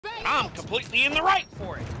I'm completely in the right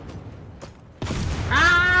for it.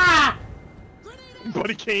 Ah! But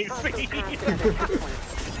he can't see.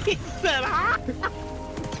 He said, ah!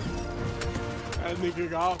 That nigga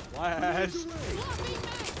got flash.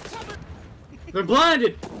 They're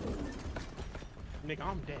blinded. Nigga,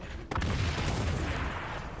 I'm dead.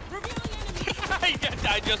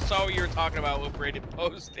 I just saw what you were talking about what Brandon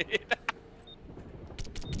posted.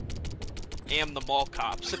 Am the mall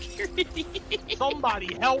cop security.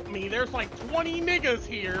 Somebody help me. There's like 20 niggas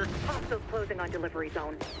here. Also closing on delivery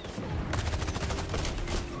zone.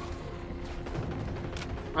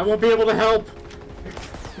 I won't be able to help.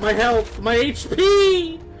 My health, my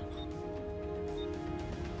HP.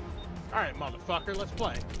 Alright, motherfucker, let's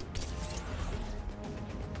play.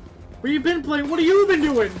 Where you been playing? What have you been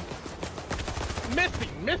doing?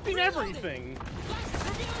 Missing everything.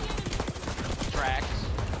 Tracks.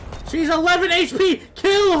 She's 11 HP!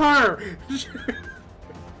 Kill her!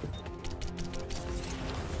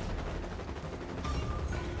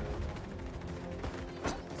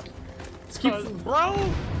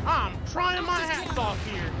 Bro, I'm trying my hats off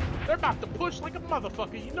here. They're about to push like a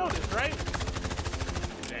motherfucker. You know this, right?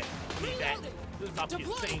 Need that. This is about to get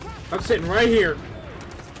insane. I'm sitting right here.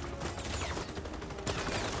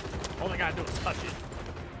 All I gotta do is touch it.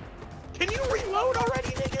 Can you reload already,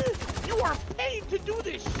 nigga? You are paid to do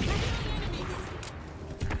this shit.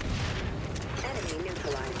 Enemy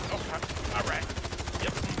neutralized. Okay, alright.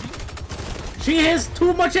 Yep. She has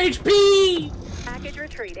too much HP! Package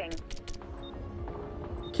retreating.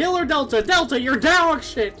 Kill her, Delta! Delta, you're dog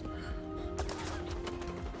shit!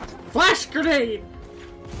 Flash grenade!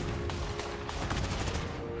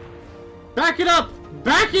 Back it up!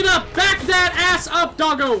 Back it up! Back that ass up,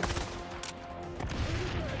 doggo!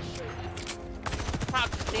 Ah,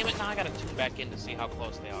 damn it, now I gotta tune back in to see how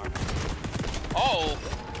close they are. Oh!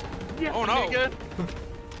 Yes, oh no! Nigga.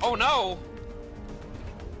 Oh no!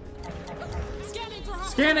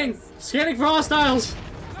 Scanning! Scanning for hostiles!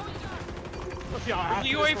 Let's see how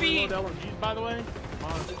UAV! LMGs, by the way.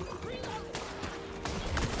 Come on.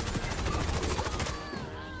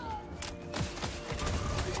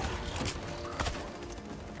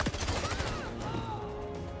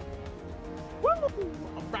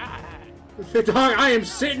 Dog, I am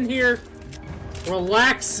sitting here,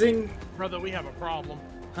 relaxing. Brother, we have a problem.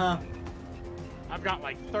 Huh? I've got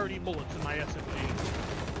like 30 bullets in my SMG.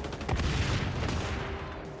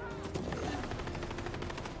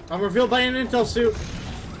 I'm revealed by an intel suit.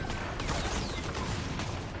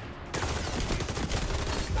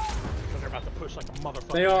 They're about to push like a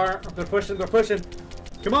motherfucker. They are. They're pushing. They're pushing.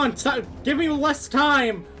 Come on, stop. Give me less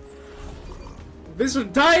time. This is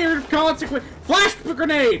dire consequence. Flash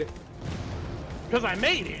grenade. Because I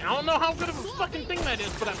made it. I don't know how good of a fucking thing that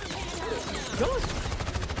is, but I'm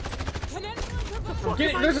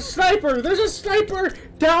good. There's a sniper. There's a sniper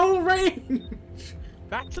down range.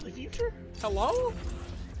 Back to the Future? Hello?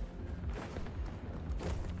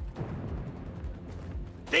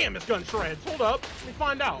 Damn, it's gun shreds. Hold up. Let me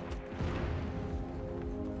find out.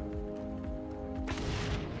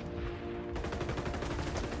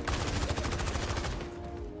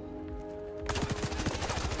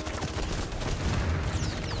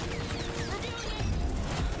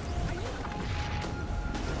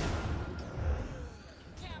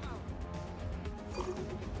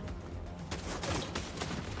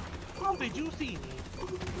 How did you see me?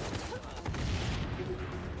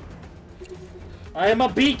 I am a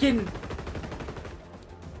beacon.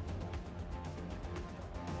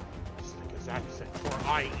 This nigga's accent, or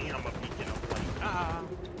I am a beacon of light. Ah.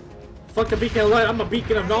 Fuck the beacon of light. I'm a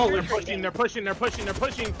beacon of knowledge. They're pushing, they're pushing, they're pushing, they're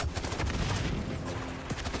pushing.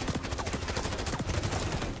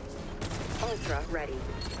 Ultra ready.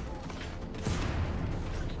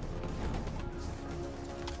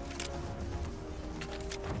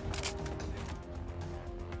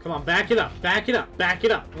 Come on, back it up. Back it up. Back it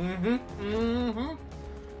up. Mm-hmm. Mm-hmm.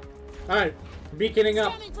 All right, beaconing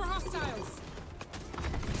up. For hostiles.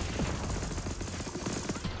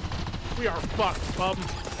 We are fucked, bub.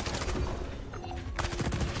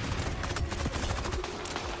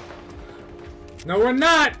 No, we're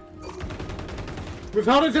not. We've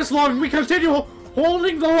held it this long. We continue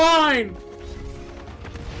holding the line.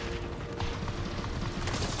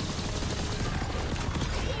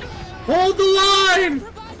 Hold the line.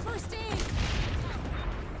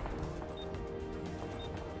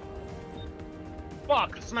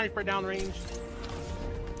 Fuck, sniper downrange.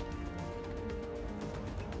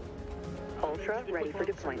 Ultra ready for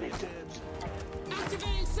deployment.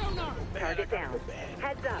 Activating sonar. Target down.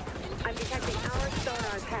 Heads up. I'm detecting our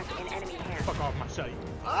sonar tech in enemy hands. Fuck off my sight.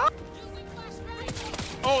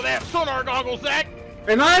 Oh, they have sonar goggles, Zach!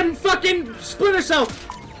 And I'm fucking Splinter Cell!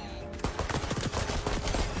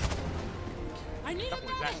 I need a That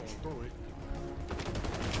medic! one through it.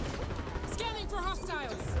 Scanning for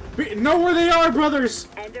hostiles! Know where they are, brothers!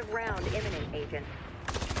 End of round imminent, Agent.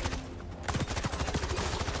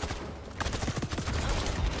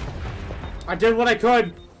 I did what I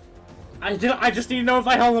could. I just need to know if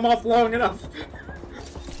I held them off long enough.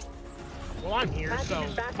 Well, I'm here, so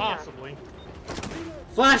possibly.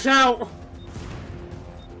 Flash out!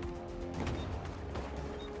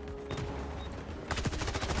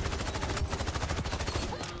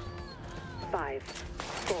 Five,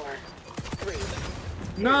 four,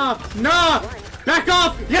 three. Nah! Nah! Back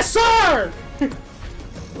off! Yes, sir!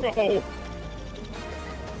 Bro.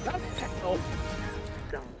 That's hell.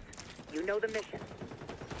 Zones. You know the mission.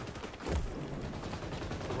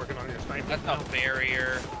 We're working on your sniper. That's a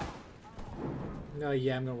barrier. No,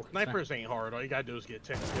 yeah, I'm gonna work. Snipers ain't hard. All you gotta do is get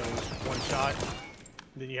 10 kills, one shot.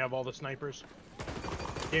 Then you have all the snipers.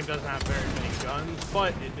 Game doesn't have very many guns,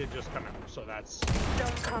 but it did just come out, so that's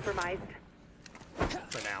Zone compromised.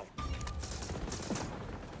 for now.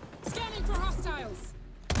 Scanning for hostiles!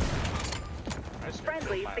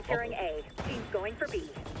 Friendly securing A. Team's going for B.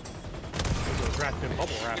 Wrapped in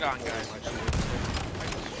bubble wrap. Get on, guys.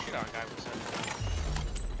 Get on, guys.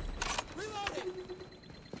 Reloading!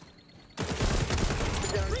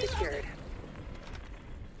 Zone secured.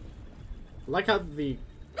 Like how the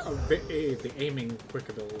aiming quick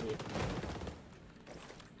ability.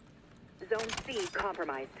 Zone C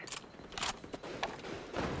compromised.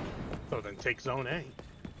 So then take zone A.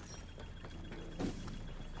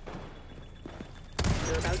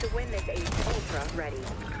 You're about to win this Age Ultra. Ready.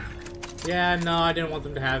 Yeah, no, I didn't want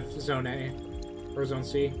them to have Zone A or Zone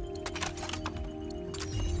C.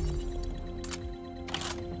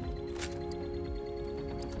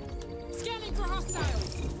 Scanning for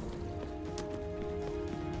hostiles!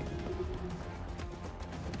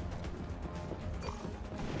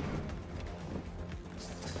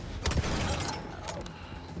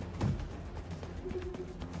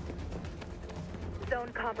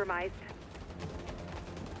 Zone compromised.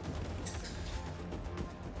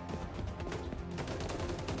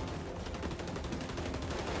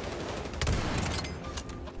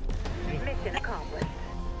 Mission accomplished.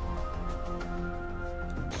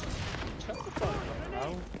 Shut the fuck up,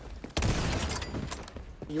 bro.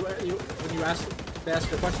 When you ask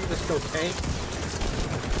a question, just okay.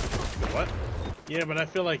 What? Yeah, but I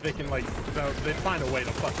feel like they can, like, they find a way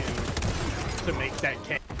to fucking, to make that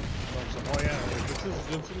K. Oh yeah, this is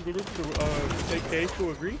Jensen group to say K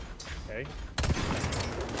to agree? Okay.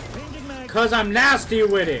 Cause I'm nasty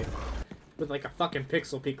with it! With like a fucking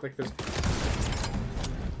pixel peak like this.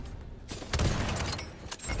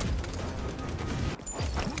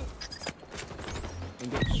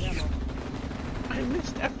 I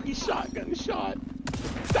missed every shotgun shot.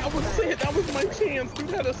 That was it. That was my chance. Dude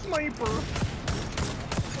had a sniper.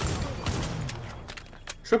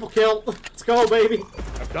 Triple kill. Let's go, baby.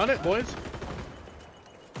 I've done it, boys.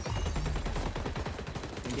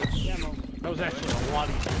 That was actually a lot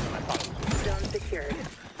easier than I thought it was. Zone secured.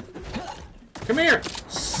 Come here!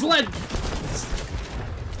 Sled!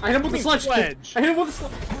 I hit him with the sledge! Sledge. I hit him with the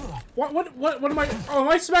sledge! What am I... Oh, am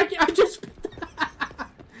I smacking? I just...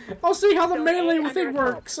 I'll see how the melee thing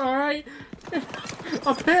works, alright?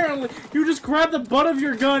 Apparently, you just grab the butt of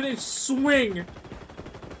your gun and swing.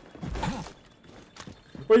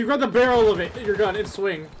 Or you grab the barrel of it, your gun, and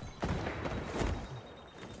swing.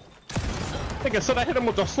 I think I said I hit him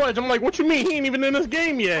with the sledge. I'm like, what you mean? He ain't even in this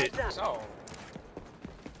game yet. So,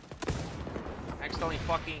 accidentally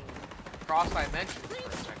fucking crossed dimensions for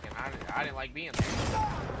a second. I didn't like being there.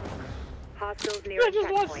 Hostiles near I a just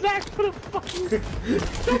watched checkpoint. Zach put a fucking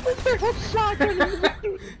shotgun in the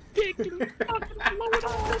dude's dick and fucking blow it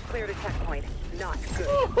Hostiles off. cleared a checkpoint. Not good.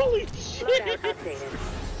 Oh, holy Loadout shit! updated.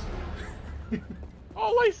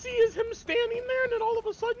 All I see is him standing there, and then all of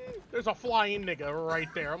a sudden, there's a flying nigga right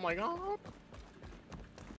there. I'm like, oh,